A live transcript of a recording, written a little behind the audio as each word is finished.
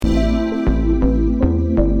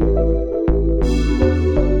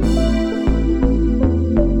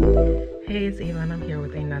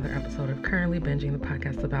Binging, the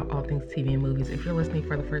podcast about all things TV and movies. If you're listening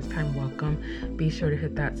for the first time, welcome. Be sure to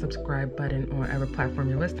hit that subscribe button on whatever platform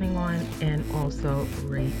you're listening on, and also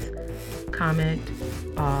rate, comment,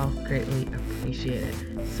 all greatly appreciated.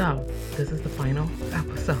 So, this is the final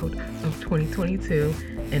episode of 2022,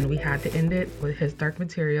 and we had to end it with His Dark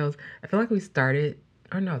Materials. I feel like we started,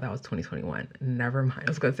 or no, that was 2021. Never mind. I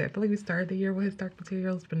was going to say, I feel like we started the year with His Dark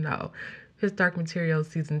Materials, but no. His Dark Materials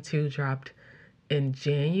season 2 dropped in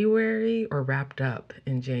January, or wrapped up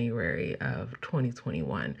in January of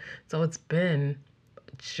 2021. So it's been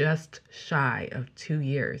just shy of 2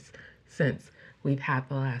 years since we've had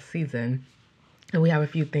the last season. And we have a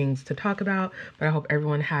few things to talk about, but I hope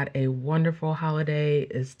everyone had a wonderful holiday,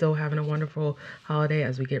 is still having a wonderful holiday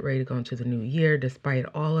as we get ready to go into the new year, despite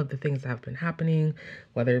all of the things that have been happening,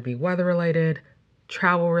 whether it be weather related,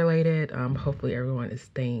 travel related. Hopefully everyone is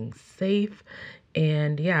staying safe.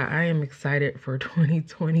 And yeah, I am excited for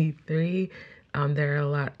 2023. There are a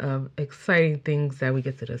lot of exciting things that we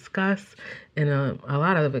get to discuss, and a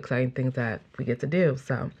lot of exciting things that we get to do.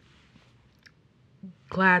 So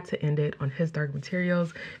glad to end it on His Dark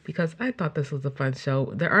Materials because I thought this was a fun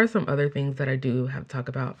show. There are some other things that I do have to talk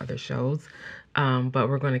about, other shows, but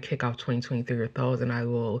we're going to kick off 2023 with those, and I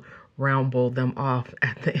will ramble them off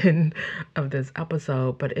at the end of this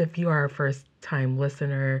episode. But if you are a first time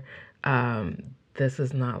listener, this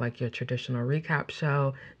is not like your traditional recap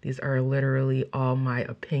show. These are literally all my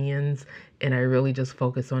opinions, and I really just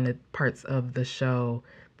focus on the parts of the show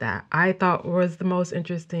that I thought was the most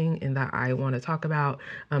interesting and that I want to talk about.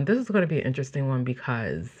 This is going to be an interesting one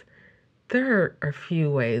because there are a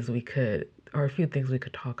few ways we could, or a few things we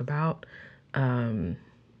could talk about.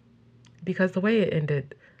 Because the way it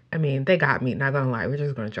ended, I mean, they got me, not gonna lie, we're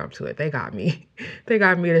just gonna jump to it. They got me. They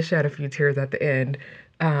got me to shed a few tears at the end.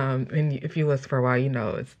 And if you listen for a while, you know,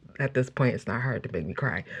 it's at this point, it's not hard to make me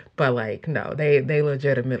cry. But like, no, they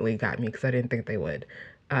legitimately got me because I didn't think they would.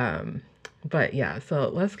 But yeah, so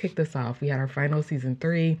let's kick this off. We had our final season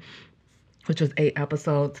 3, which was 8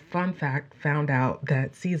 episodes. Fun fact, found out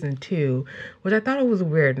that season 2, which I thought it was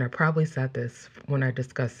weird, and I probably said this when I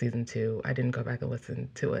discussed season 2. I didn't go back and listen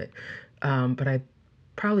to it. But I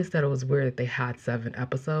probably said it was weird that they had 7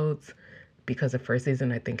 episodes because the first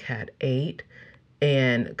season I think had 8.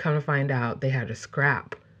 And come to find out, they had to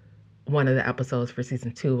scrap one of the episodes for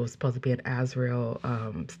season 2. It was supposed to be an Azriel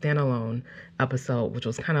standalone episode, which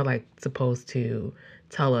was kind of like supposed to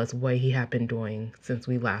tell us what he had been doing since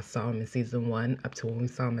we last saw him in season 1 up to when we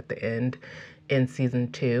saw him at the end in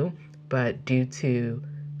season 2. But due to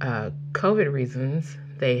COVID reasons,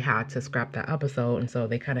 they had to scrap that episode, and so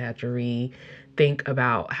they kind of had to rethink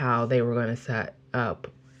about how they were going to set up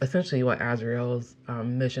essentially what Azriel's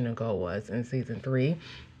mission and goal was in season 3,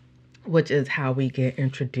 which is how we get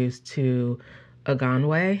introduced to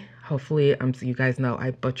Ogunwe. Hopefully, so you guys know I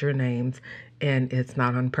butcher names, and it's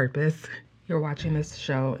not on purpose. You're watching this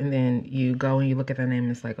show, and then you go and you look at the name,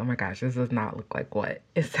 and it's like, oh my gosh, this does not look like what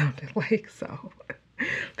it sounded like. So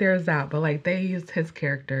there's that. But like, they used his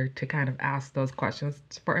character to kind of ask those questions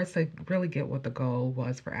for us to really get what the goal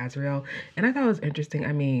was for Azriel. And I thought it was interesting.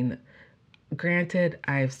 I mean, granted,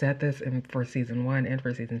 I've said this for season 1 and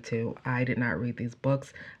for season 2. I did not read these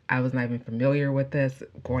books. I was not even familiar with this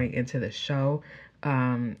going into the show.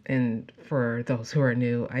 And for those who are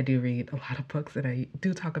new, I do read a lot of books, and I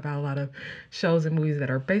do talk about a lot of shows and movies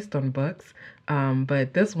that are based on books.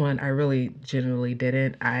 But this one, I really genuinely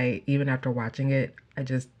didn't. Even after watching it, I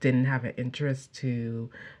just didn't have an interest to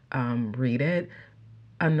read it.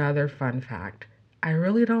 Another fun fact, I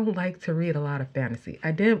really don't like to read a lot of fantasy.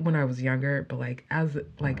 I did when I was younger, but as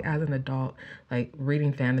an adult, like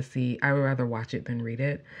reading fantasy, I would rather watch it than read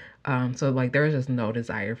it. So like there was just no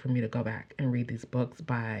desire for me to go back and read these books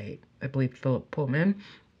by, I believe, Philip Pullman.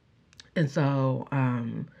 And so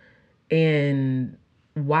in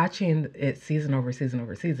watching it season over season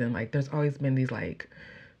over season, like there's always been these like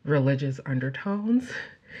religious undertones.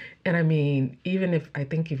 And I mean, even if I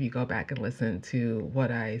think if you go back and listen to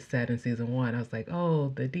what I said in season 1, I was like,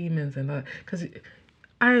 oh, the demons and the, because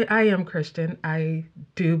I am Christian. I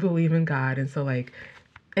do believe in God. And so like,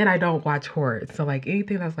 and I don't watch horror. So like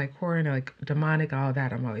anything that's like horror and like demonic, all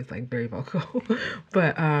that, I'm always like very vocal.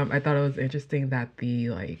 But I thought it was interesting that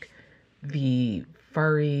the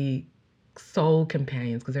furry soul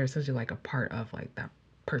companions, because they're essentially like a part of like that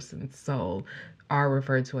person's soul, are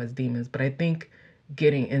referred to as demons. But I think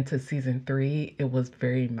getting into season 3, it was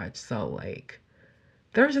very much so like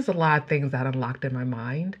there was just a lot of things that unlocked in my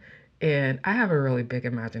mind. And I have a really big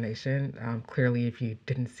imagination. Clearly, if you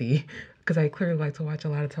didn't see, because I clearly like to watch a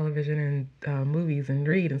lot of television and movies and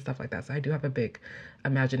read and stuff like that. So I do have a big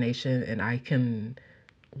imagination, and I can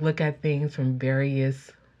look at things from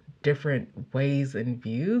various different ways and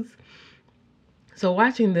views. So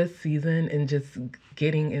watching this season and just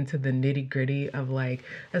getting into the nitty gritty of like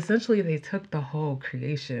essentially they took the whole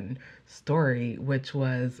creation story, which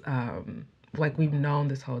was like we've known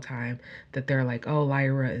this whole time that they're like, oh,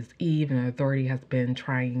 Lyra is Eve, and the authority has been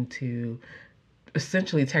trying to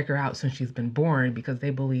essentially take her out since she's been born because they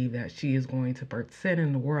believe that she is going to birth sin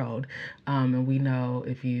in the world. And we know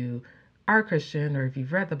if you are Christian or if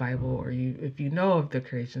you've read the Bible or if you know of the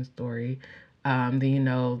creation story, then you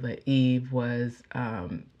know that Eve was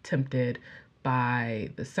tempted by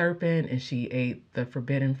the serpent and she ate the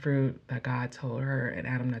forbidden fruit that God told her and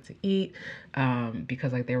Adam not to eat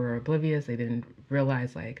because like they were oblivious. They didn't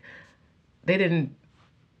realize like they didn't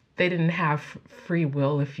they didn't have free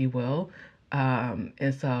will, if you will.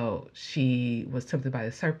 And so she was tempted by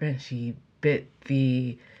the serpent. She bit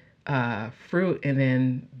the fruit, and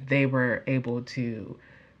then they were able to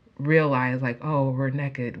realize, like, oh, we're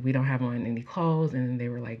naked. We don't have on any clothes. And then they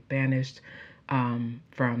were like banished from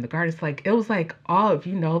the garden. It's like, it was like, all if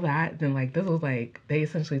you know that, then like, this was like, they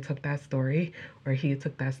essentially took that story, or he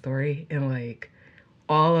took that story, and like,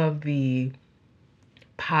 all of the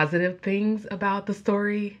positive things about the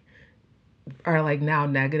story are like now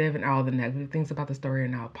negative and all the negative things about the story are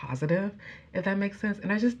now positive, if that makes sense.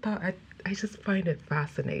 And I just thought I just find it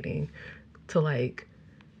fascinating to like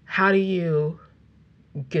how do you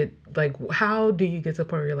get like how do you get to the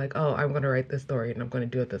point where you're like, oh, I'm gonna write this story and I'm gonna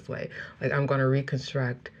do it this way. Like I'm gonna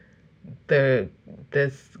reconstruct the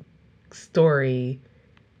this story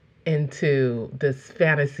into this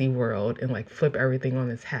fantasy world and like flip everything on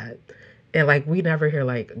its head. And like we never hear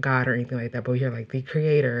like God or anything like that, but we hear like the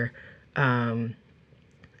creator, um,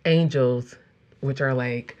 angels, which are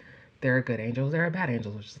like there are good angels, there are bad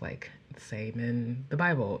angels, which is like the same in the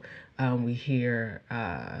Bible. We hear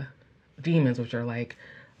demons, which are like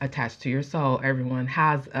attached to your soul. Everyone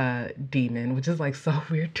has a demon, which is like so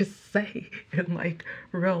weird to say in like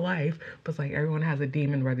real life, but it's like everyone has a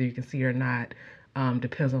demon, whether you can see it or not.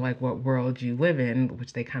 Depends on like what world you live in,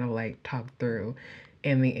 which they kind of like talk through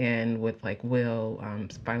in the end with like Will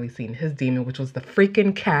finally seeing his demon, which was the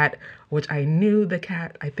freaking cat, which I knew the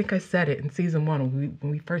cat. I think I said it in season one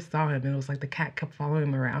when we first saw him, and it was like the cat kept following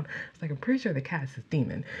him around. It's like I'm pretty sure the cat is his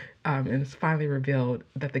demon, and it's finally revealed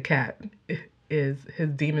that the cat is his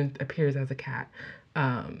demon appears as a cat,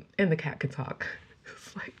 and the cat can talk.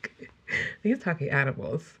 It's like these talking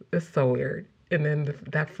animals. It's so weird. And then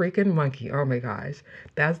that freaking monkey. Oh my gosh,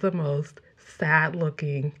 that's the most sad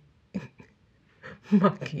looking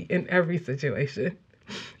monkey in every situation.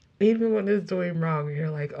 Even when it's doing wrong, you're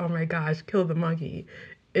like, oh my gosh, kill the monkey.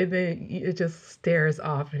 And then it just stares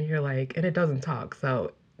off, and you're like, and it doesn't talk.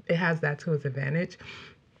 So it has that to its advantage.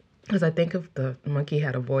 Because I think if the monkey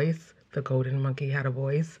had a voice, the golden monkey had a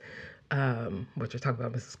voice, which we're talking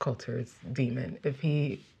about Mrs. Coulter's demon. If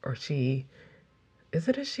he or she, is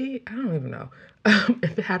it a she? I don't even know.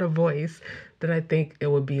 If it had a voice, then I think it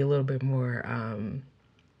would be a little bit more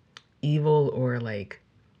evil or like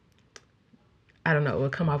I don't know, it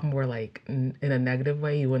would come off more like in a negative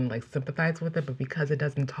way. You wouldn't like sympathize with it, but because it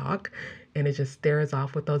doesn't talk and it just stares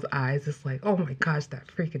off with those eyes, it's like, oh my gosh, that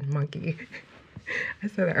freaking monkey. I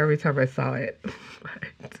said that every time I saw it.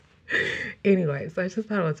 But anyway, so I just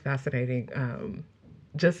thought it was fascinating.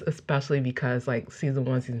 Just especially because like season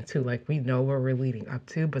one, season two, like we know what we're leading up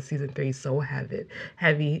to, but season three so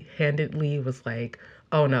heavy handedly was like,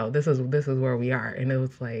 oh no, this is where we are. And it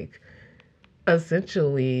was like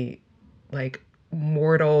essentially like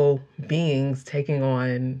mortal beings taking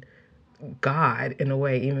on God in a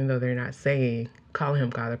way, even though they're not saying calling him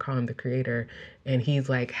God, they're calling him the creator, and he's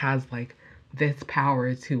like has like this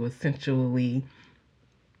power to essentially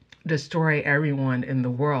destroy everyone in the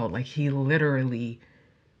world. Like he literally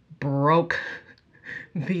broke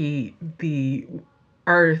the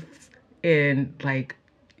earth and like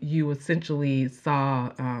you essentially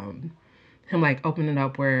saw him like opening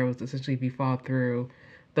up where it was essentially if you fall through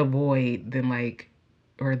the void, then like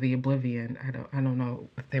or the oblivion. I don't know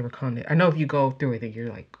if they were calling it. I know if you go through it, then you're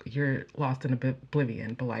like you're lost in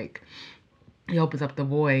oblivion. But like he opens up the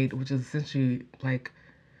void, which is essentially like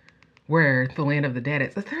where the land of the dead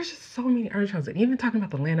is. There's just so many undertones, and even talking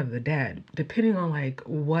about the land of the dead, depending on like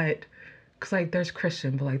what because like there's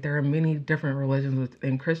Christian, but like there are many different religions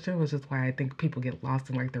within Christian, which is why I think people get lost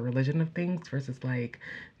in like the religion of things versus like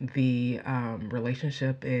the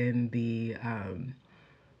relationship and the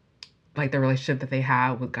like the relationship that they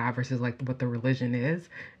have with God versus like what the religion is.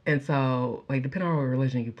 And so like depending on what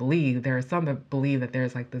religion you believe, there are some that believe that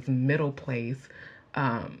there's like this middle place.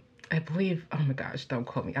 I believe, oh my gosh, don't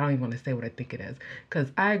quote me. I don't even want to say what I think it is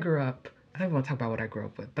because I grew up I don't want to talk about what I grew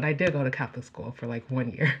up with, but I did go to Catholic school for like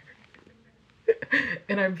 1 year.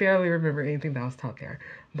 And I barely remember anything that was taught there.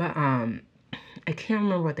 But I can't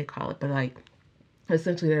remember what they call it, but like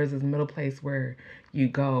essentially there's this middle place where you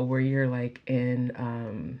go where you're like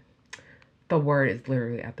in the word is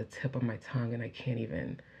literally at the tip of my tongue and I can't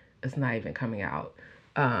even, it's not even coming out.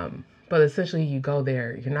 But essentially you go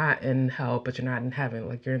there, you're not in hell, but you're not in heaven.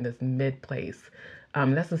 Like you're in this mid place.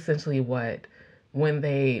 That's essentially what when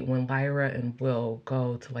Lyra and Will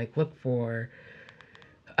go to like look for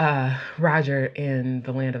Roger in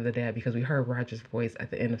the land of the dead, because we heard Roger's voice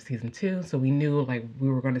at the end of season 2, so we knew like we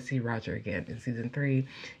were going to see Roger again in season 3.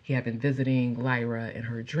 He had been visiting Lyra in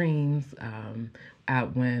her dreams,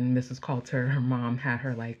 at when Mrs. Coulter, her mom, had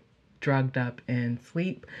her like drugged up in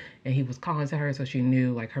sleep, and he was calling to her, so she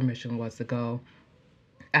knew like her mission was to go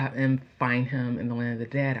out and find him in the land of the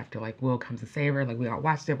dead after like Will comes to save her. Like we all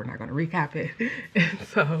watched it, we're not going to recap it. And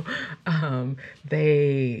so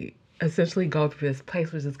they essentially go through this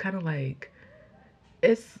place which is kind of like,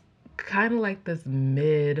 it's kind of like this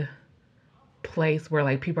mid place where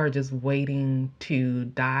like people are just waiting to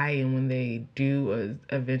die, and when they do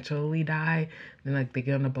eventually die, then like they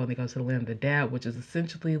get on the boat and they go to the land of the dead, which is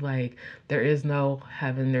essentially like there is no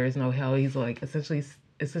heaven, there is no hell. He's like essentially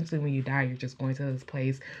when you die you're just going to this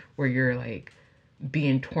place where you're like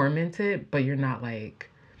being tormented, but you're not like,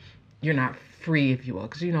 you're not free, if you will,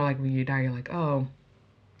 because you know like when you die you're like, oh,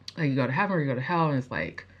 like you go to heaven or you go to hell, and it's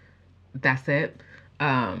like that's it.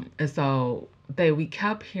 And so we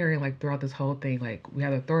kept hearing like throughout this whole thing, like we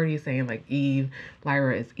have authorities saying like Eve,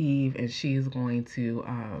 Lyra is Eve, and she's going to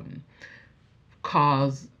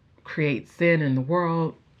cause create sin in the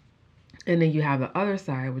world. And then you have the other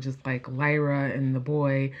side, which is like Lyra and the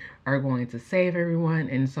boy are going to save everyone.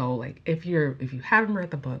 And so like if you haven't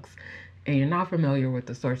read the books and you're not familiar with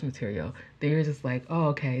the source material, then you're just like, oh,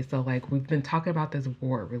 okay, so like we've been talking about this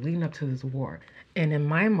war, we're leading up to this war. And in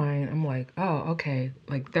my mind, I'm like, oh, okay,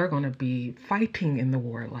 like they're gonna be fighting in the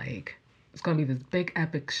war, like it's gonna be this big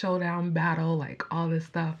epic showdown battle, like all this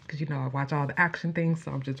stuff. Because you know, I watch all the action things,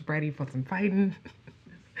 so I'm just ready for some fighting.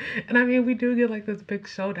 And I mean, we do get like this big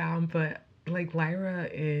showdown, but like Lyra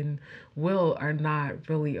and Will are not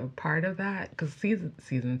really a part of that, because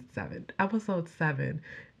season 7, episode 7,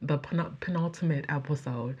 the penultimate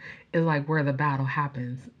episode is like where the battle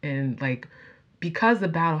happens, and like because the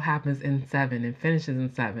battle happens in 7 and finishes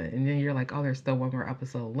in 7, and then you're like, oh, there's still one more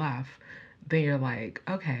episode left. Then you're like,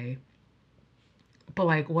 okay, but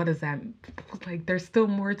like what does that, like there's still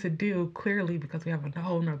more to do clearly because we have a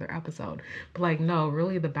whole nother episode. But like no,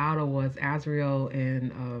 really the battle was Azriel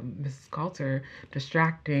and Mrs. Coulter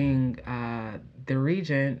distracting the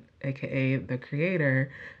regent, aka the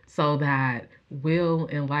creator, so that Will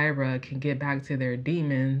and Lyra can get back to their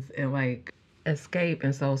demons and like escape.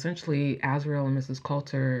 And so essentially Azriel and Mrs.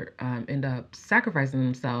 Coulter end up sacrificing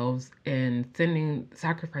themselves and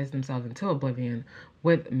sacrificing themselves into oblivion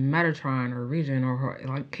with Metatron or Regent, or her,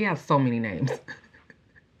 like he has so many names.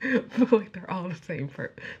 But like they're all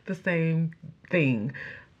the same thing.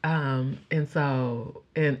 And so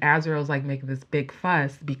and Azrael's like making this big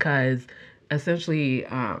fuss because essentially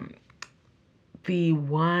the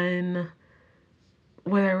one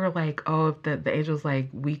where they were like, oh, if the angel's like,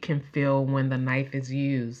 we can feel when the knife is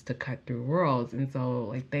used to cut through worlds. And so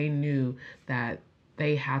like they knew that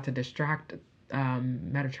they had to distract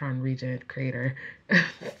Metatron Regent creator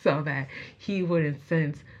so that he wouldn't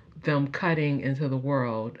sense them cutting into the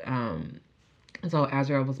world. So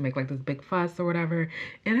Azrael was make like this big fuss or whatever.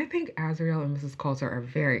 And I think Azrael and Mrs. Coulter are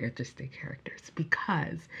very interesting characters,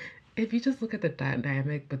 because if you just look at the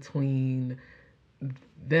dynamic between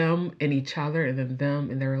them and each other, and then them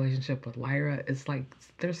and their relationship with Lyra, it's like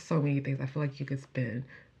there's so many things. I feel like you could spend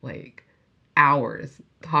like hours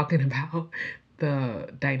talking about the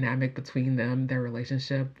dynamic between them, their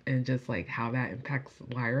relationship, and just like how that impacts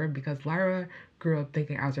Lyra, because Lyra grew up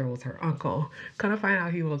thinking Azrael was her uncle. Kind of find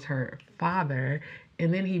out he was her father,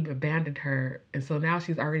 and then he abandoned her, and so now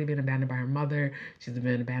she's already been abandoned by her mother. She's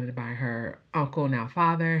been abandoned by her uncle, now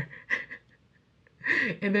father.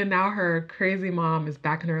 And then now her crazy mom is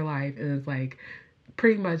back in her life and is like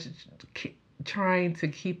pretty much trying to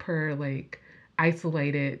keep her like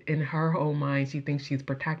isolated. In her own mind she thinks she's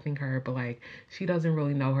protecting her, but like she doesn't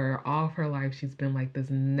really know her. All of her life she's been like this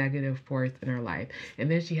negative force in her life.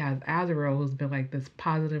 And then she has Azrael, who's been like this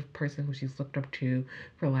positive person who she's looked up to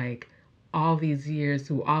for like all these years,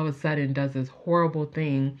 who all of a sudden does this horrible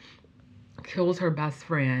thing, kills her best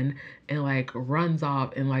friend, and like runs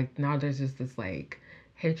off. And like now there's just this like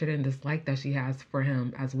hatred and dislike that she has for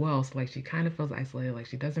him as well. So like she kind of feels isolated, like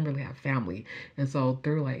she doesn't really have family. And so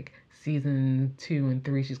through like season 2 and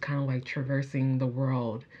 3, she's kind of like traversing the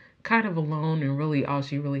world kind of alone, and really all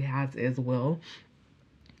she really has is Will.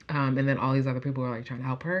 And then all these other people are like trying to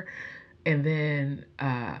help her. And then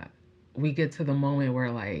we get to the moment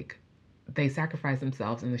where like they sacrifice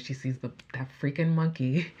themselves, and then she sees that freaking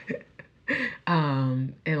monkey.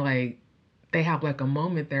 And like they have like a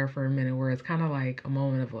moment there for a minute where it's kind of like a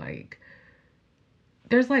moment of like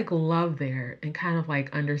there's like love there and kind of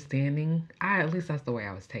like understanding. I At least that's the way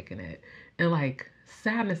I was taking it, and like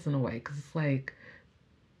sadness in a way, because it's like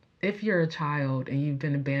if you're a child and you've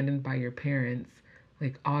been abandoned by your parents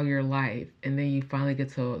like all your life, and then you finally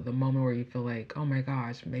get to the moment where you feel like, oh my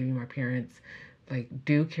gosh, maybe my parents like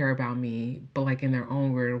do care about me, but like in their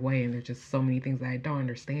own weird way, and there's just so many things that I don't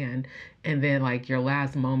understand. And then like your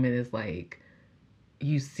last moment is like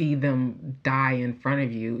you see them die in front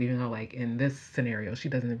of you, even though like in this scenario she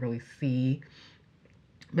doesn't really see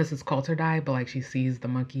Mrs. Coulter die, but like she sees the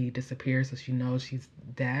monkey disappear, so she knows she's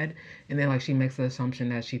dead. And then like she makes the assumption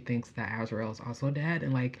that she thinks that Azrael is also dead.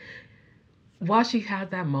 And like while she has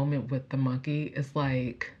that moment with the monkey, it's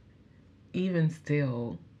like even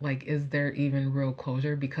still, like, is there even real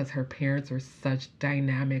closure? Because her parents were such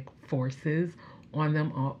dynamic forces on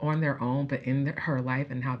their own, but in her life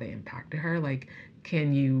and how they impacted her. Like,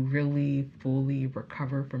 can you really fully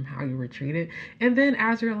recover from how you were treated? And then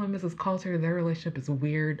Azrael and Mrs. Coulter, their relationship is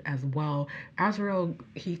weird as well. Azrael,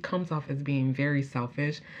 he comes off as being very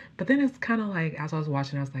selfish, but then it's kind of like, as I was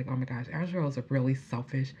watching, I was like, oh my gosh, Azrael is a really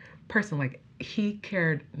selfish person. Like, he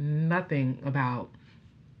cared nothing about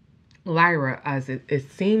Lyra, as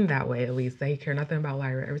it seemed that way at least. They care nothing about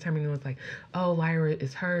Lyra. Every time anyone's like, oh, Lyra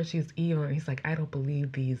is her, she's evil. And he's like, I don't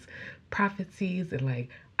believe these prophecies. And like,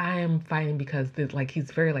 I am fighting because this, like, he's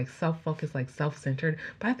very like self-focused, like self-centered.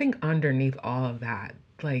 But I think underneath all of that,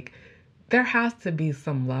 like, there has to be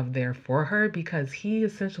some love there for her, because he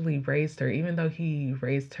essentially raised her, even though he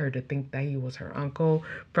raised her to think that he was her uncle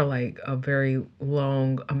for like a very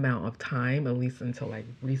long amount of time, at least until like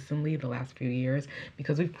recently, the last few years,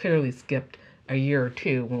 because we've clearly skipped a year or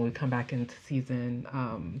two when we come back into season.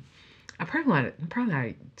 I probably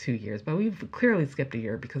not 2 years, but we've clearly skipped a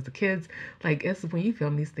year because the kids, like, it's when you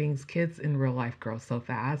film these things, kids in real life grow so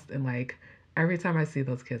fast. And like every time I see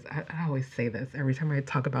those kids, I always say this every time I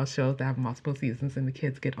talk about shows that have multiple seasons and the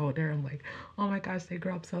kids get older. I'm like, oh my gosh, they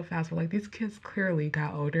grow up so fast. But like these kids clearly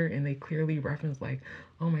got older, and they clearly reference like,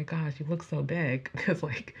 oh my gosh, you look so big, because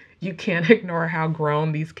like you can't ignore how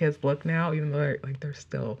grown these kids look now, even though they're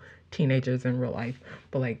still teenagers in real life.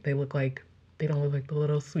 But like they don't look like the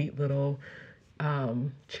little sweet little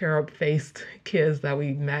cherub faced kids that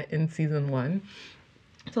we met in season 1.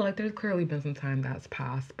 So like there's clearly been some time that's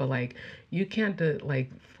passed, but like you can't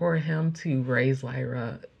like for him to raise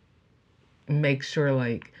Lyra, make sure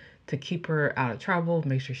like to keep her out of trouble,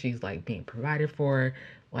 make sure she's like being provided for,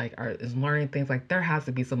 like is learning things. Like there has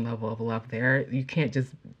to be some level of love there. You can't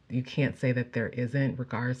say that there isn't,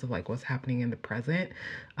 regardless of like what's happening in the present.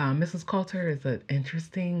 Mrs. Coulter is an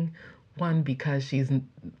interesting one because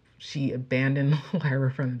she abandoned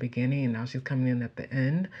Lyra from the beginning, and now she's coming in at the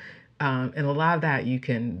end. And a lot of that you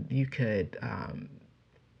could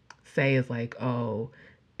say is like, oh,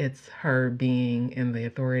 it's her being in the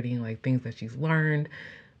authority and like things that she's learned,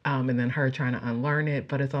 and then her trying to unlearn it.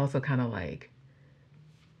 But it's also kind of like,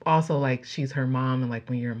 also like she's her mom, and like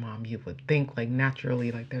when you're a mom, you would think like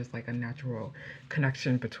naturally like there's like a natural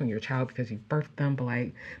connection between your child because you birthed them. But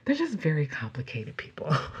like they're just very complicated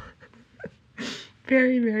people.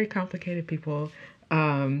 Very, very complicated people.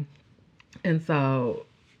 Um, and so,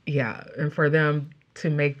 yeah, and for them to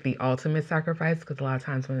make the ultimate sacrifice, because a lot of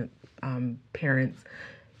times when parents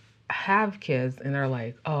have kids and they're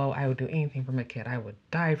like, oh, I would do anything for my kid, I would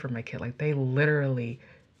die for my kid. Like they literally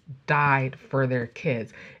died for their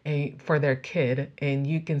kids and for their kid. And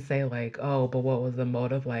you can say, like, oh, but what was the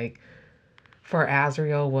motive? Like for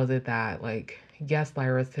Azrael, was it that, like, yes,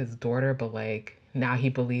 Lyra's his daughter, but like now he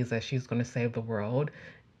believes that she's going to save the world?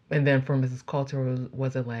 And then for Mrs. Coulter,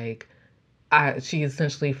 was it like, she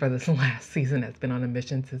essentially for this last season has been on a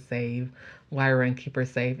mission to save Lyra and keep her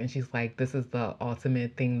safe, and she's like, this is the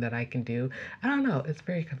ultimate thing that I can do. I don't know. It's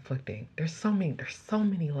very conflicting. There's so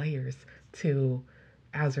many layers to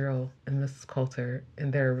Azrael and Mrs. Coulter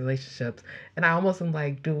and their relationships, and I almost am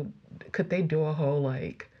like, could they do a whole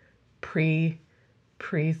like pre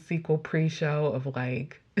sequel pre show of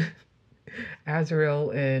like Azrael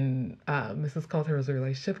and Mrs. Coulter's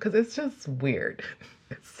relationship, because it's just weird.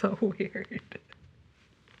 It's so weird.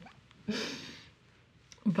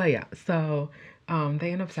 But yeah, so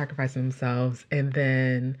They end up sacrificing themselves, and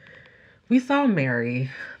then we saw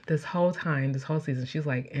Mary this whole time, this whole season. She's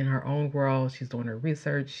like in her own world. She's doing her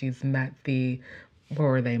research. She's met the, what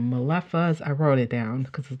were they, Malefas? I wrote it down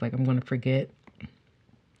because it's like I'm going to forget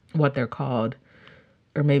what they're called,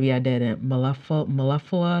 or maybe I didn't.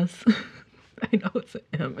 Malefilas. I know it's an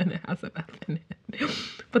M and it has an F in it,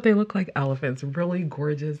 but they look like elephants, really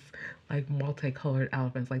gorgeous, like multicolored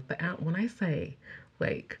elephants. Like when I say,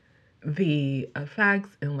 like the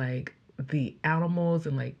effects and like the animals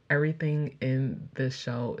and like everything in this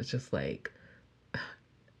show is just like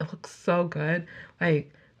it looks so good.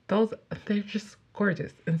 Like those, they're just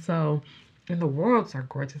gorgeous, and so and the worlds are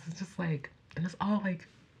gorgeous. It's just like, and it's all like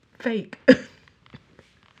fake, but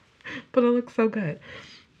it looks so good.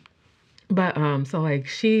 But so like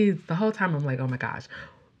she's the whole time I'm like, oh my gosh,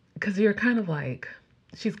 because you're kind of like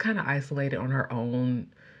she's kind of isolated on her own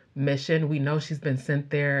mission. We know she's been sent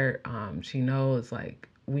there. She knows like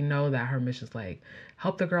we know that her mission's like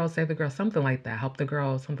help the girl, save the girl, something like that. Help the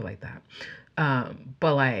girl, something like that.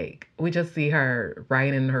 But like we just see her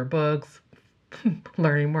writing her books,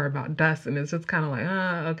 learning more about dust, and it's just kind of like,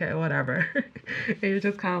 okay, whatever. And you're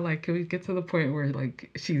just kind of like, can we get to the point where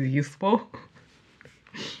like she's useful?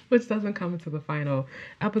 Which doesn't come into the final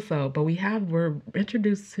episode, but we're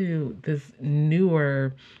introduced to this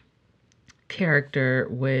newer character,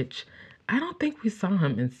 which I don't think we saw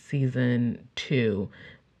him in season 2,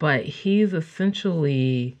 but he's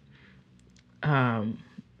essentially um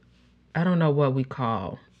I don't know what we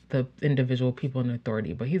call the individual people in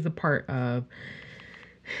authority, but he's a part of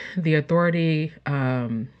the authority,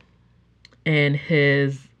 and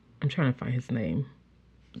his, I'm trying to find his name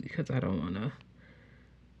because I don't want to.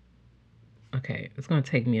 Okay, it's going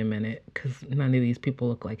to take me a minute because none of these people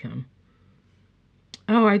look like him.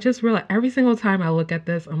 Oh, I just realized every single time I look at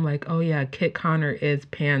this, I'm like, oh yeah, Kit Connor is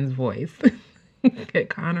Pan's voice. Kit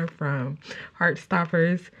Connor from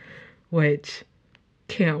Heartstoppers, which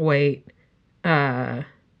can't wait uh,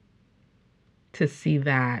 to see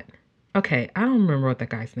that. Okay, I don't remember what that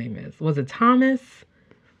guy's name is. Was it Thomas?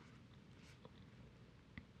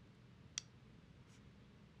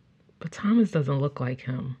 But Thomas doesn't look like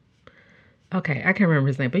him. Okay, I can't remember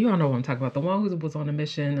his name, but you all know what I'm talking about. The one who was on a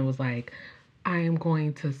mission and was like, I am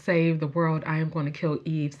going to save the world. I am going to kill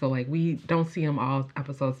Eve. So like we don't see him all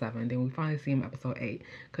episode 7. Then we finally see him episode 8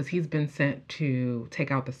 because he's been sent to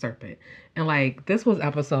take out the serpent. And like this was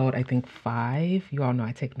episode I think 5. You all know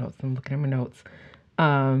I take notes. I'm looking at my notes.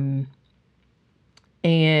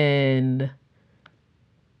 And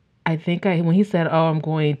I think when he said, "Oh, I'm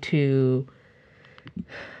going to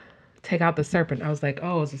take out the serpent," I was like,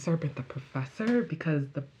 "Oh, is the serpent the professor?" Because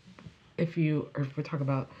if we're talking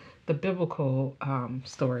about the biblical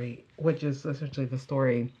story, which is essentially the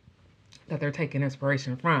story that they're taking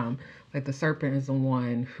inspiration from, like the serpent is the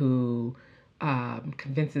one who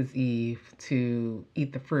convinces Eve to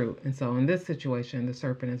eat the fruit, and so in this situation, the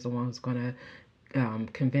serpent is the one who's going to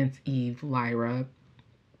convince Eve, Lyra,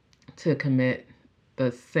 to commit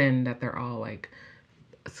the sin that they're all like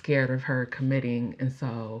scared of her committing. And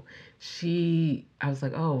so I was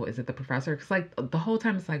like, oh, is it the professor? Because like the whole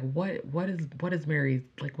time it's like, what is Mary,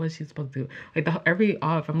 like what is she supposed to do? Like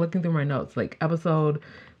if I'm looking through my notes, like episode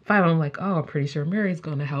 5, I'm like, oh, I'm pretty sure Mary's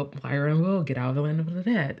gonna help Lyra and Will get out of the land of the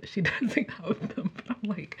dead. She doesn't help them, but I'm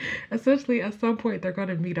like, essentially at some point they're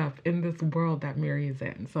gonna meet up in this world that Mary is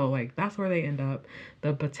in. So like that's where they end up.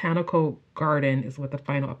 The Botanical Garden is what the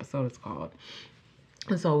final episode is called.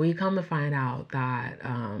 And so we come to find out that,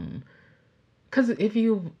 because if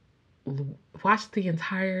you watch the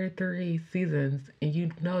entire 3 seasons and you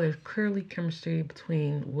know there's clearly chemistry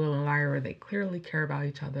between Will and Lyra, they clearly care about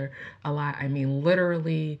each other a lot. I mean,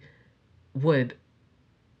 literally would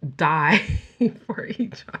die for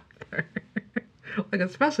each other. Like,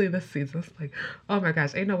 especially this season. It's like, oh my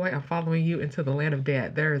gosh, ain't no way I'm following you into the land of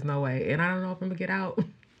dead. There is no way. And I don't know if I'm gonna get out.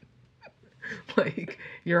 Like,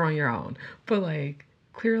 you're on your own. But like,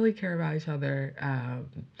 clearly care about each other.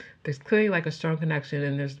 There's clearly like a strong connection,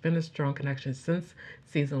 and there's been a strong connection since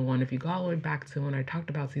season 1. If you go all the way back to when I talked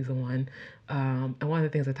about season 1, and one of the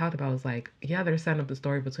things I talked about was like, yeah, they're setting up the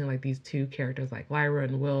story between like these two characters, like Lyra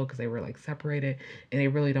and Will, because they were like separated, and they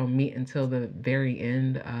really don't meet until the very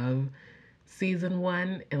end of season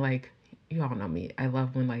 1. And like, you all know me, I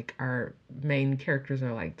love when like our main characters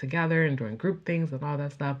are like together and doing group things and all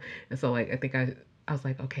that stuff. And so like I was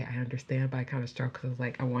like, okay, I understand, but I kind of struck because I was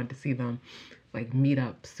like, I wanted to see them like meet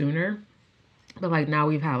up sooner. But like now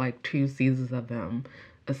we've had like 2 seasons of them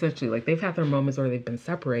essentially, like they've had their moments where they've been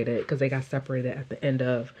separated because they got separated at the end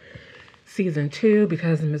of Season 2,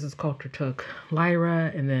 because Mrs. Coulter took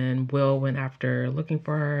Lyra, and then Will went after looking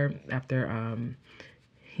for her after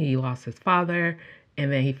he lost his father,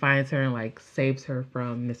 and then he finds her and like saves her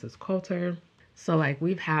from Mrs. Coulter. So like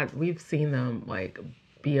we've seen them like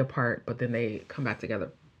be apart, but then they come back together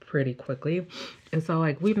pretty quickly, and so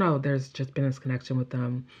like we know there's just been this connection with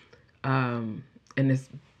them, and it's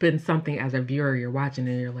been something as a viewer you're watching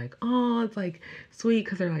and you're like, oh, it's like sweet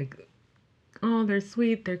because they're like, oh, they're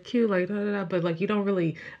sweet, they're cute, like da da da, but like you don't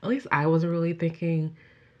really, at least I wasn't really thinking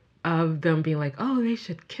of them being like, oh, they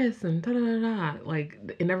should kiss and da da da da. Like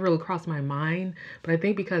it never really crossed my mind. But I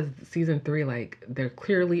think because season 3, like they're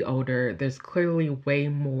clearly older. There's clearly way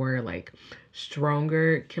more like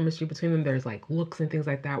stronger chemistry between them. There's like looks and things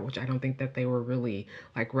like that, which I don't think that they were really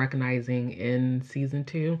like recognizing in season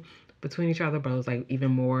 2 between each other. But it was like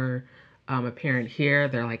even more apparent here.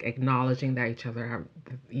 They're like acknowledging that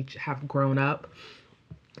each have grown up,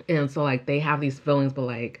 and so like they have these feelings, but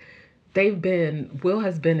like Will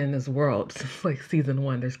has been in this world since like season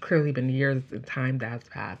 1. There's clearly been years of time that has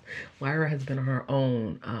passed. Lyra has been on her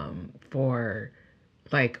own for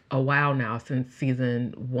like a while now, since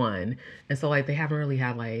season 1. And so like they haven't really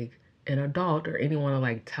had like an adult or anyone to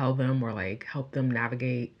like tell them or like help them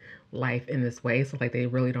navigate life in this way. So like they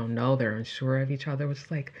really don't know. They're unsure of each other, which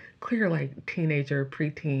is like clear like teenager,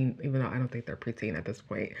 preteen, even though I don't think they're preteen at this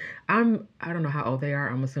point. I don't know how old they are.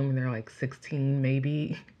 I'm assuming they're like 16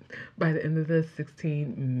 maybe by the end of this,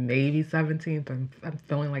 16, maybe 17, but I'm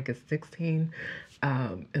feeling like it's 16.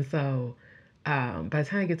 And so by the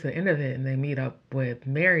time I get to the end of it and they meet up with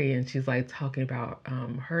Mary, and she's like talking about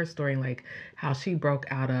her story and like how she broke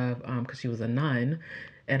out of, because she was a nun,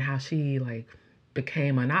 and how she like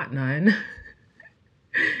became a not nun.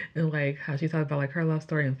 And like how she talked about like her love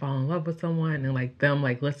story and falling in love with someone, and like them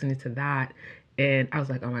like listening to that. And I was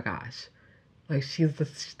like, oh my gosh, like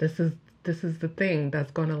this is the thing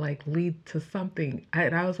that's gonna like lead to something.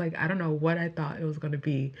 And I was like, I don't know what I thought it was gonna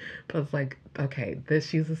be, but I was like, okay, this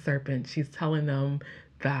she's a serpent. She's telling them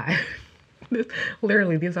that this,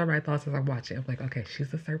 literally these are my thoughts as I'm watching. I'm like, okay,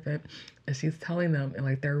 she's a serpent, and she's telling them, and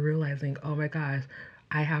like they're realizing, oh my gosh,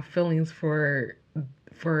 I have feelings for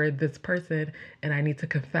this person, and I need to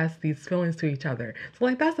confess these feelings to each other. So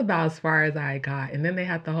like that's about as far as I got. And then they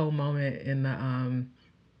had the whole moment in the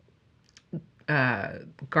uh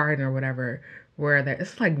garden or whatever, where there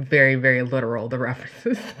it's like very very literal, the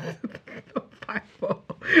references to the Bible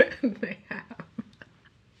they have,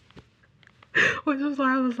 which is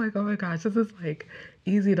why I was like, oh my gosh, this is like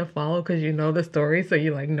easy to follow because you know the story, so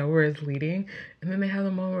you like know where it's leading. And then they have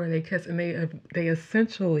a moment where they kiss, and they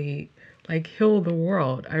essentially like heal the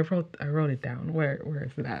world. I wrote it down. Where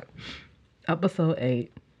is it at? Episode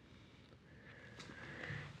 8.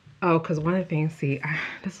 Oh, because one of the things,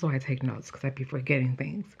 this is why I take notes, because I be forgetting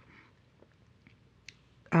things.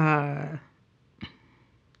 Uh,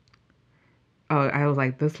 oh, I was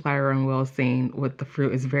like, this Lyra and Will scene with the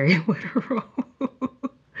fruit is very literal.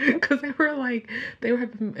 Because they were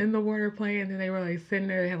in the water playing, and then they were like sitting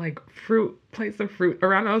there, they had like plates of fruit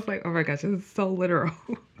around. I was like, oh my gosh, this is so literal.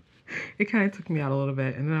 It kind of took me out a little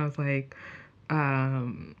bit. And then I was like,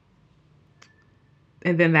 um,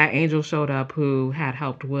 and then that angel showed up who had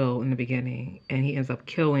helped Will in the beginning, and he ends up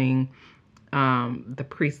killing the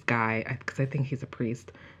priest guy, because I think he's a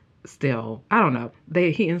priest still. I don't know.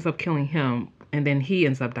 He ends up killing him, and then he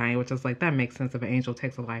ends up dying, which is like, that makes sense. If an angel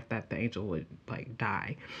takes a life, that the angel would like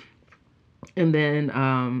die. And then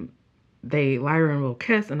Lyra and Will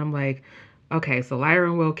kiss, and I'm like, okay, so Lyra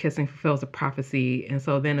and Will kissing fulfills a prophecy, and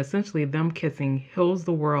so then essentially them kissing heals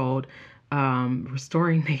the world,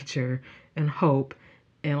 restoring nature and hope,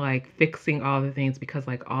 and like fixing all the things, because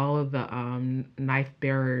like all of the knife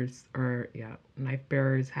bearers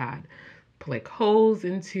had put like holes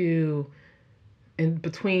in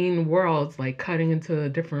between worlds, like cutting into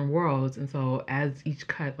different worlds. And so as each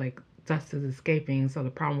cut, like dust is escaping. So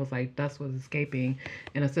the problem was like dust was escaping,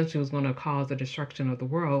 and essentially was going to cause the destruction of the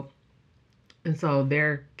world. And so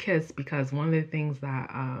their kiss, because one of the things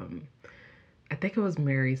that I think it was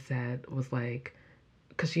Mary said was like,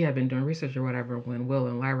 because she had been doing research or whatever when Will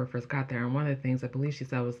and Lyra first got there, and one of the things I believe she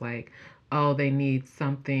said was like, oh, they need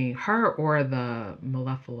something, her or the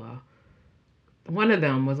Malefala. One of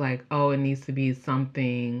them was like, oh, it needs to be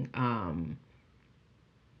something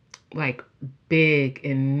like big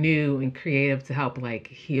and new and creative to help like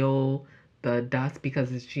heal the dust,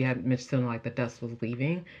 because she had mentioned like the dust was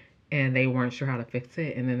leaving and they weren't sure how to fix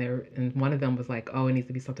it. And then and one of them was like, oh, it needs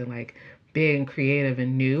to be something like big and creative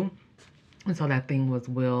and new. And so that thing was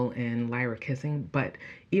Will and Lyra kissing. But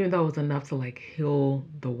even though it was enough to like heal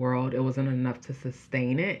the world, it wasn't enough to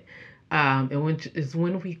sustain it. And which is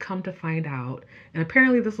when we come to find out, and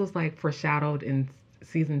apparently this was like foreshadowed in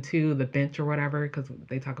season two, the bench or whatever, because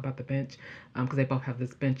they talk about the bench, because they both have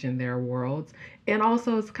this bench in their worlds, and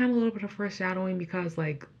also it's kind of a little bit of foreshadowing because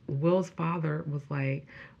like Will's father was like,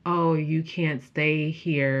 "Oh, you can't stay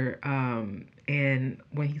here," and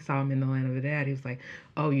when he saw him in the land of the dead, he was like,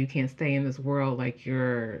 "Oh, you can't stay in this world. Like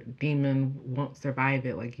your demon won't survive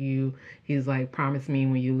it. Like you." He's like, "Promise me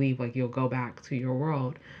when you leave, like you'll go back to your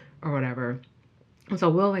world." Or whatever.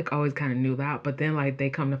 So Will like always kind of knew that, but then like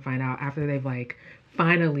they come to find out after they've like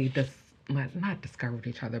finally not discovered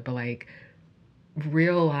each other, but like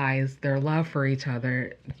realized their love for each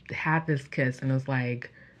other, had this kiss, and it was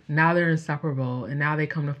like now they're inseparable, and now they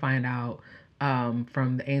come to find out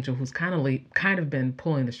from the angel who's kind of been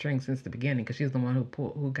pulling the strings since the beginning because she's the one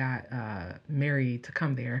who got Mary to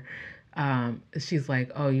come there. She's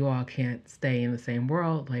like, oh, you all can't stay in the same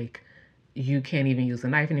world, like you can't even use the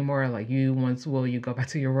knife anymore. Like you once will you go back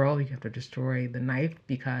to your world, you have to destroy the knife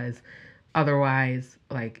because otherwise,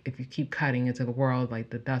 like if you keep cutting into the world, like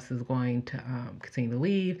the dust is going to continue to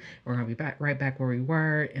leave. We're gonna be back right back where we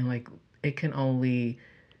were, and like it can only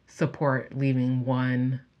support leaving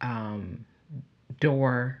one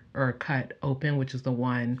door or cut open, which is the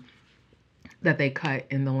one that they cut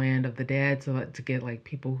in the land of the dead, so that to get like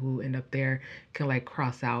people who end up there can like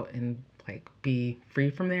cross out and like be free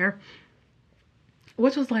from there,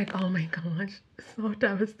 which was like, oh my gosh, so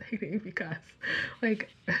devastating because, like,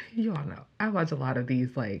 you all know, I watch a lot of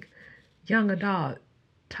these, like, young adult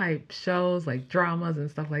type shows, like dramas and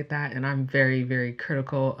stuff like that, and I'm very, very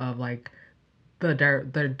critical of, like, the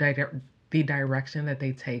direction that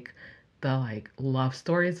they take the, like, love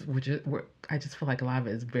stories, which is, I just feel like a lot of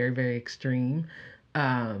it is very, very extreme.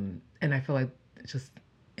 And I feel like just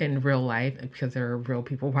in real life, because there are real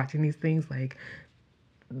people watching these things, like,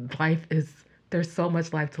 life is there's so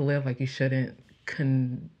much life to live, like you shouldn't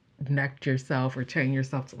connect yourself or chain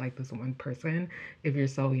yourself to like this one person. If you're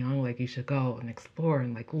so young, like you should go and explore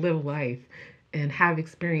and like live life and have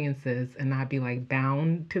experiences and not be like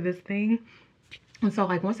bound to this thing. And so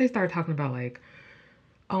like once they started talking about like,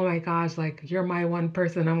 oh my gosh, like you're my one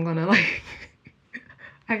person, I'm gonna like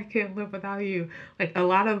I can't live without you. Like a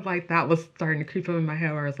lot of like that was starting to creep up in my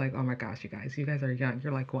head where I was like, oh my gosh, you guys are young.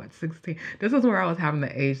 You're like what, 16? This is where I was having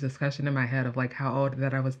the age discussion in my head of like how old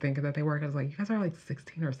that I was thinking that they were. I was like, you guys are like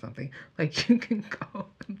 16 or something. Like you can go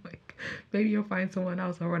and like maybe you'll find someone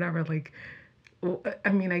else or whatever. Like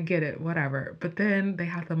I mean, I get it, whatever. But then they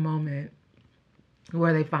have the moment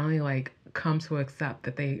where they finally like come to accept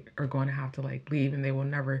that they are going to have to like leave and they will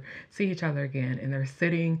never see each other again, and they're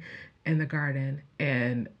sitting in the garden,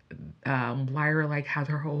 and Lyra like has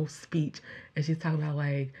her whole speech, and she's talking about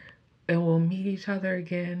like, and we'll meet each other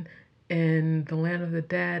again in the land of the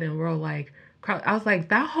dead, and we're like, I was like,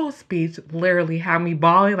 that whole speech literally had me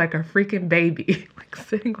bawling like a freaking baby, like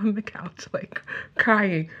sitting on the couch, like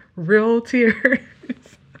crying, real tears.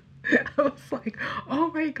 I was like,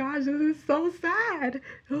 oh my gosh, this is so sad.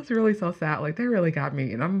 It was really so sad. Like, they really got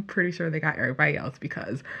me. And I'm pretty sure they got everybody else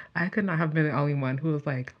because I could not have been the only one who was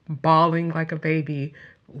like bawling like a baby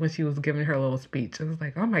when she was giving her little speech. It was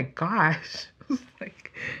like, oh my gosh. It was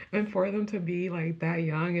like, and for them to be like that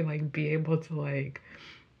young and like be able to like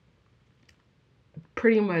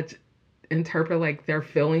pretty much interpret like their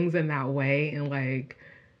feelings in that way and like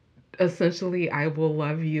essentially I will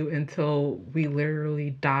love you until we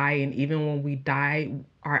literally die, and even when we die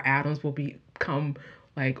our atoms will become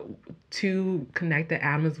like two connected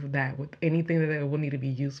atoms with anything that they will need to be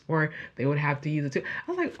used for, they would have to use it too.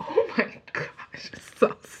 I was like, oh my gosh, it's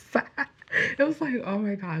so sad. It was like, oh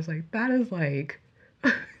my gosh, like that is like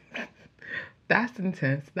that's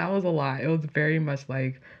intense. That was a lot. It was very much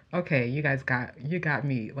like, okay, you got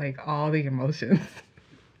me, like all the emotions.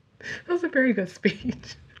 That was a very good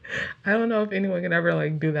speech. I don't know if anyone can ever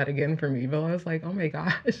like do that again for me, but I was like, oh my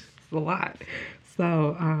gosh, it's a lot.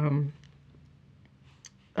 So,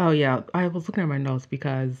 oh yeah, I was looking at my notes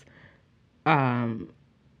because, um,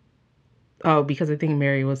 oh, because I think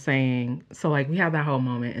Mary was saying, so like we have that whole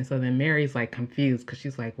moment, and so then Mary's like confused because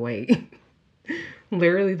she's like, wait,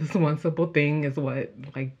 literally this one simple thing is what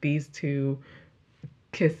like these two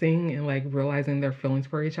kissing and like realizing their feelings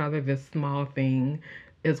for each other, this small thing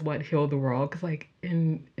is what healed the world. Because like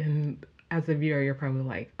in as a viewer you're probably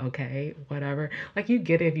like, okay, whatever, like you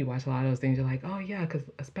get it if you watch a lot of those things, you're like, oh yeah, because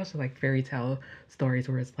especially like fairy tale stories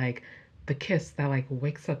where it's like the kiss that like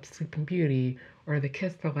wakes up Sleeping Beauty, or the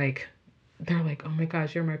kiss that like they're like, oh my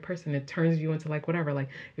gosh, you're my person, it turns you into like whatever. Like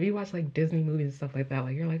if you watch like Disney movies and stuff like that,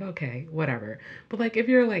 like you're like, okay, whatever. But like if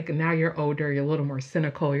you're like now you're older, you're a little more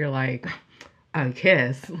cynical, you're like, a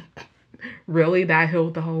kiss. Really, that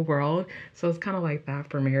healed the whole world. So it's kind of like that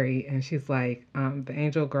for Mary. And she's like, the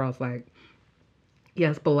angel girl's like,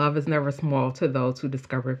 yes, beloved is never small to those who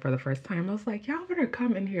discover it for the first time. I was like, y'all better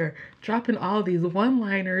come in here dropping all these one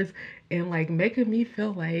liners and like making me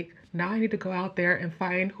feel like now I need to go out there and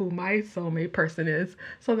find who my soulmate person is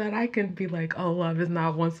so that I can be like, oh, love is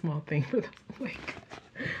not one small thing for them. Like,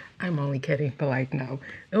 I'm only kidding, but like, no,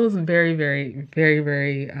 it was very, very, very,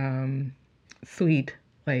 very sweet.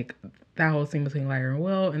 Like, that whole scene between Lyra and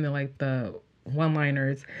Will, and then like the one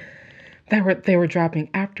liners that they were dropping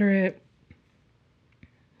after it.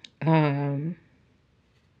 Um,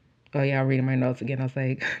 oh yeah, I'm reading my notes again. I was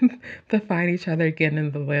like, to find each other again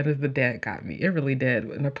in the land of the dead got me. It really did.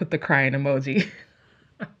 And I put the crying emoji.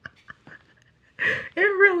 It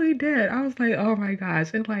really did. I was like, oh my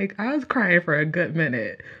gosh. And like, I was crying for a good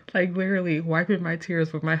minute. Like, literally wiping my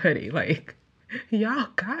tears with my hoodie. Like, y'all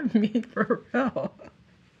got me for real.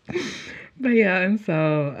 But yeah, and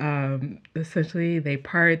so essentially they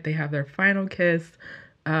part, they have their final kiss.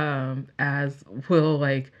 As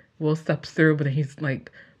Will steps through, but then he's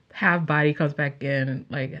like half body comes back in and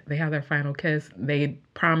like they have their final kiss. They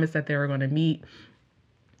promised that they were gonna meet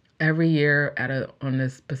every year at a on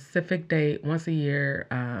this specific date once a year.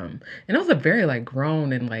 And it was a very like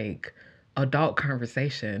grown and like adult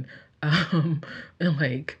conversation. And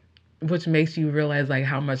like which makes you realize like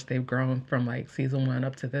how much they've grown from like season one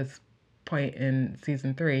up to this point in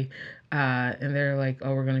season three. And they're like,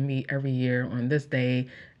 oh, we're gonna meet every year on this day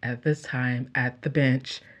at this time at the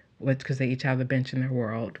bench, which because they each have the bench in their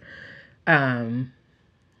world. Um,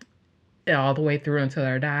 all the way through until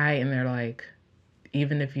they die, and they're like,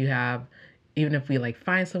 even if you have, even if we like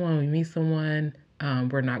find someone, we meet someone,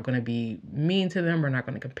 we're not going to be mean to them. We're not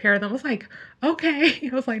going to compare them. I was like, okay.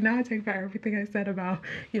 I was like, now I take back everything I said about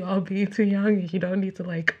you all being too young. You don't need to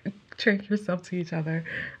like train yourself to each other.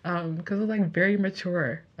 Because it was like very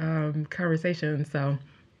mature conversation. So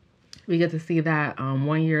we get to see that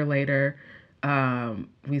 1 year later.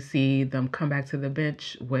 We see them come back to the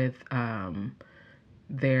bench with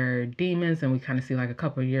their demons, and we kind of see like a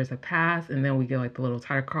couple of years have passed, and then we get like the little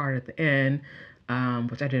title card at the end,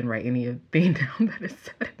 which I didn't write anything down that is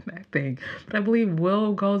said in that thing, but I believe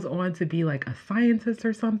Will goes on to be like a scientist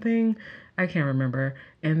or something. I can't remember.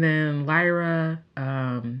 And then Lyra,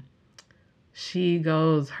 she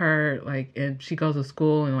goes her like and she goes to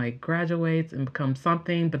school and like graduates and becomes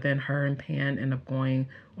something, but then her and Pan end up going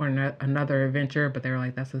on another adventure, but they were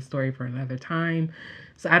like, that's a story for another time.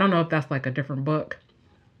 So I don't know if that's like a different book.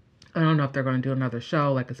 I don't know if they're going to do another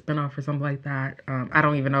show, like a spinoff or something like that. I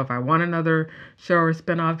don't even know if I want another show or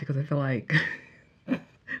spinoff because I feel like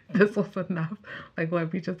this was enough. Like,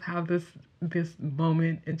 let me just have this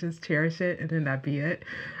moment and just cherish it, and then that be it.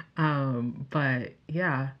 But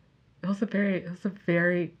yeah, it was a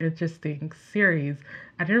very interesting series.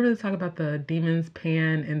 I didn't really talk about the demons,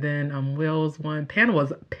 Pan, and then Will's one. Pan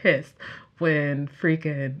was pissed when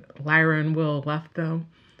freaking Lyra and Will left them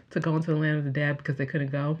to go into the land of the dead because they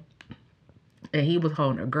couldn't go, and he was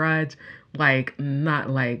holding a grudge, like not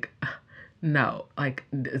like no, like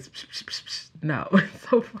no.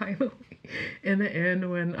 So finally, in the end,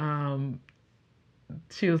 when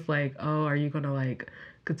she was like, "Oh, are you gonna like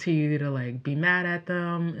continue to like be mad at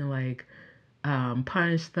them and like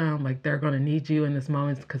punish them? Like they're gonna need you in this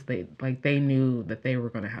moment because they knew that they were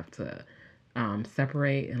gonna have to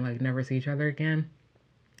separate and like never see each other again."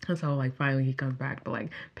 And so like finally he comes back, but like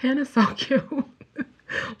Pan is so cute.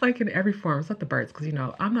 Like in every form. It's not the birds, because you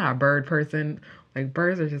know, I'm not a bird person. Like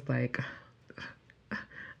birds are just like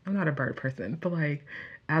I'm not a bird person. But like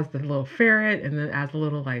as the little ferret and then as a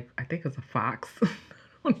little like I think it's a fox. I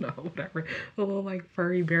don't know, whatever. The little like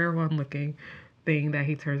furry bear one looking thing that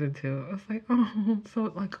he turns into. I was like, oh,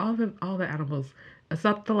 so like all the animals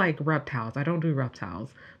except the like reptiles. I don't do reptiles.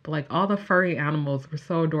 But like all the furry animals were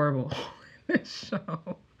so adorable in this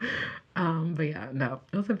show. But yeah, no,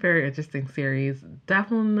 it was a very interesting series.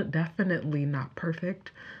 Definitely not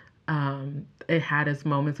perfect. It had its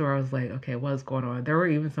moments where I was like, okay, what's going on? There were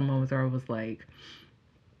even some moments where I was like,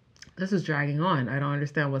 this is dragging on. I don't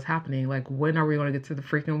understand what's happening. Like, when are we going to get to the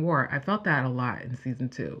freaking war? I felt that a lot in season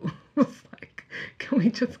two. It's like, can we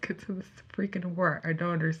just get to this freaking war? I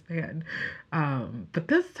don't understand. But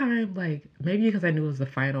this time, like, maybe because I knew it was the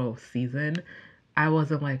final season, I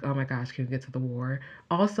wasn't like, oh my gosh, can we get to the war?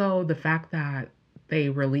 Also, the fact that they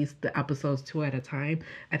released the episodes two at a time.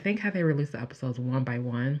 I think had they released the episodes one by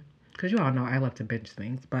one, because you all know I love to binge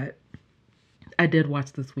things, but I did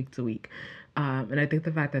watch this week to week. And I think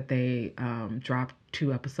the fact that they dropped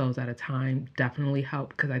two episodes at a time definitely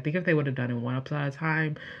helped, because I think if they would have done it one episode at a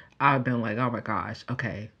time, I'd been like, oh my gosh,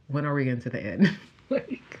 okay, when are we getting to the end?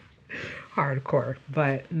 Like, hardcore.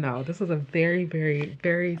 But no, this was a very, very,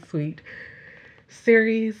 very sweet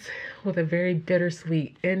series with a very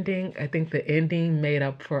bittersweet ending. I think the ending made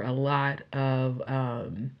up for a lot of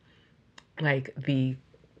like the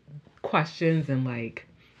questions and like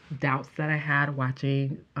doubts that I had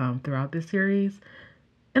watching throughout this series.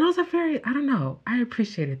 And it was a very, I don't know, I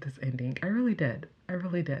appreciated this ending. I really did. I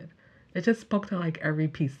really did. It just spoke to like every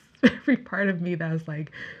piece, every part of me that was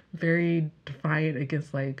like very defiant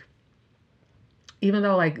against like, even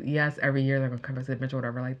though like, yes, every year they're gonna come back to the adventure or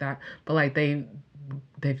whatever like that, but like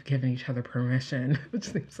they've given each other permission, which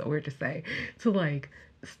seems so weird to say, to like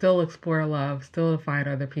still explore love, still to find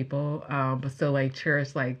other people, but still like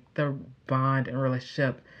cherish like the bond and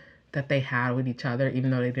relationship that they had with each other,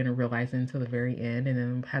 even though they didn't realize it until the very end and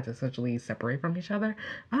then had to essentially separate from each other.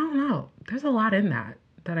 I don't know. There's a lot in that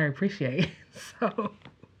I appreciate. So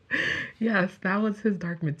yes, that was his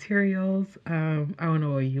Dark Materials. I don't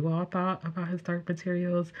know what you all thought about his Dark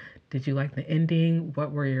Materials. Did you like the ending?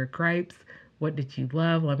 What were your gripes? What did you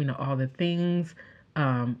love? Let me know all the things.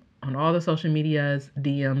 On all the social medias,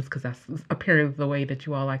 DMs, because that's apparently the way that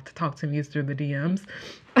you all like to talk to me is through the DMs.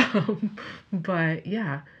 But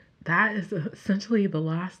yeah, that is essentially the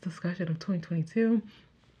last discussion of 2022.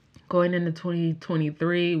 Going into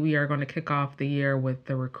 2023, we are going to kick off the year with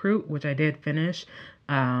The Recruit, which I did finish.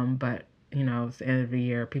 But, you know, it's the end of the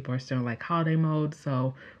year. People are still in like holiday mode.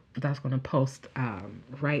 So that's going to post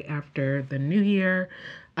right after the new year.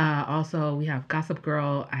 Also, we have Gossip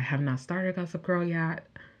Girl. I have not started Gossip Girl yet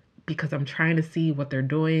because I'm trying to see what they're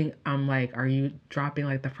doing. I'm like, are you dropping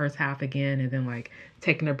like the first half again and then like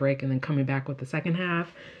taking a break and then coming back with the second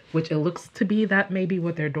half? Which it looks to be that may be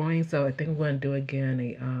what they're doing. So I think I'm going to do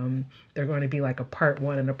again. They're going to be like a part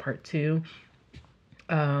one and a part two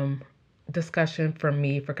discussion from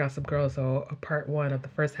me for Gossip Girl. So a part one of the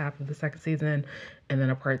first half of the second season and then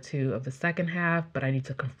a part two of the second half. But I need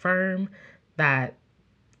to confirm that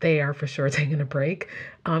they are for sure taking a break.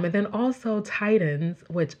 And then also Titans,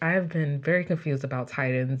 which I've been very confused about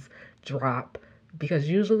Titans drop because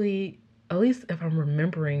usually, at least if I'm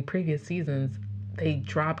remembering previous seasons, they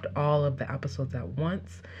dropped all of the episodes at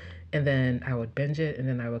once and then I would binge it and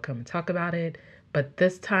then I would come and talk about it. But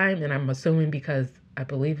this time, and I'm assuming because I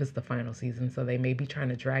believe it's the final season, so they may be trying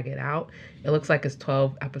to drag it out. It looks like it's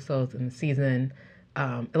 12 episodes in the season.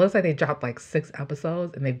 It looks like they dropped like 6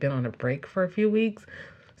 episodes and they've been on a break for a few weeks.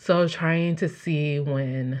 So trying to see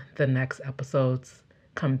when the next episodes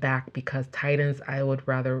come back because Titans, I would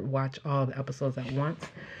rather watch all the episodes at once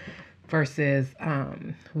versus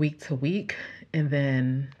week to week. And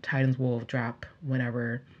then Titans will drop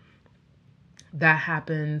whenever that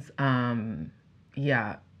happens.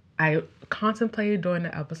 Yeah, I contemplated doing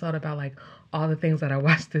an episode about like all the things that I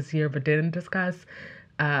watched this year but didn't discuss.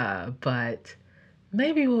 But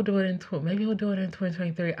maybe we'll do it in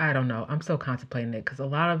 2023. I don't know. I'm still contemplating it because a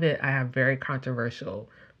lot of it I have very controversial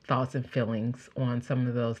thoughts and feelings on some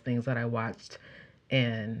of those things that I watched.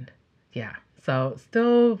 And yeah, so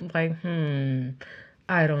still like,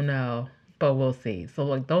 I don't know, but we'll see. So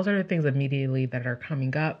like those are the things immediately that are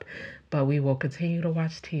coming up. But we will continue to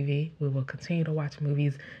watch TV. We will continue to watch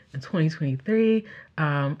movies in 2023.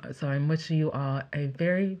 So I'm wishing you all a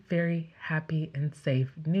very, very happy and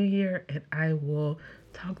safe new year. And I will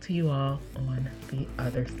talk to you all on the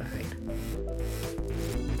other side.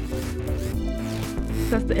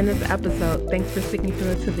 That's the end of the episode. Thanks for sticking through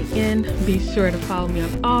it to the end. Be sure to follow me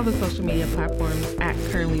on all the social media platforms at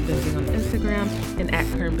Currently Binging on Instagram and at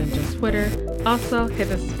Current Binge on Twitter. Also, hit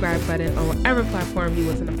the subscribe button on whatever platform you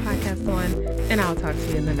listen to podcasts on, and I'll talk to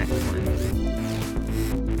you in the next one.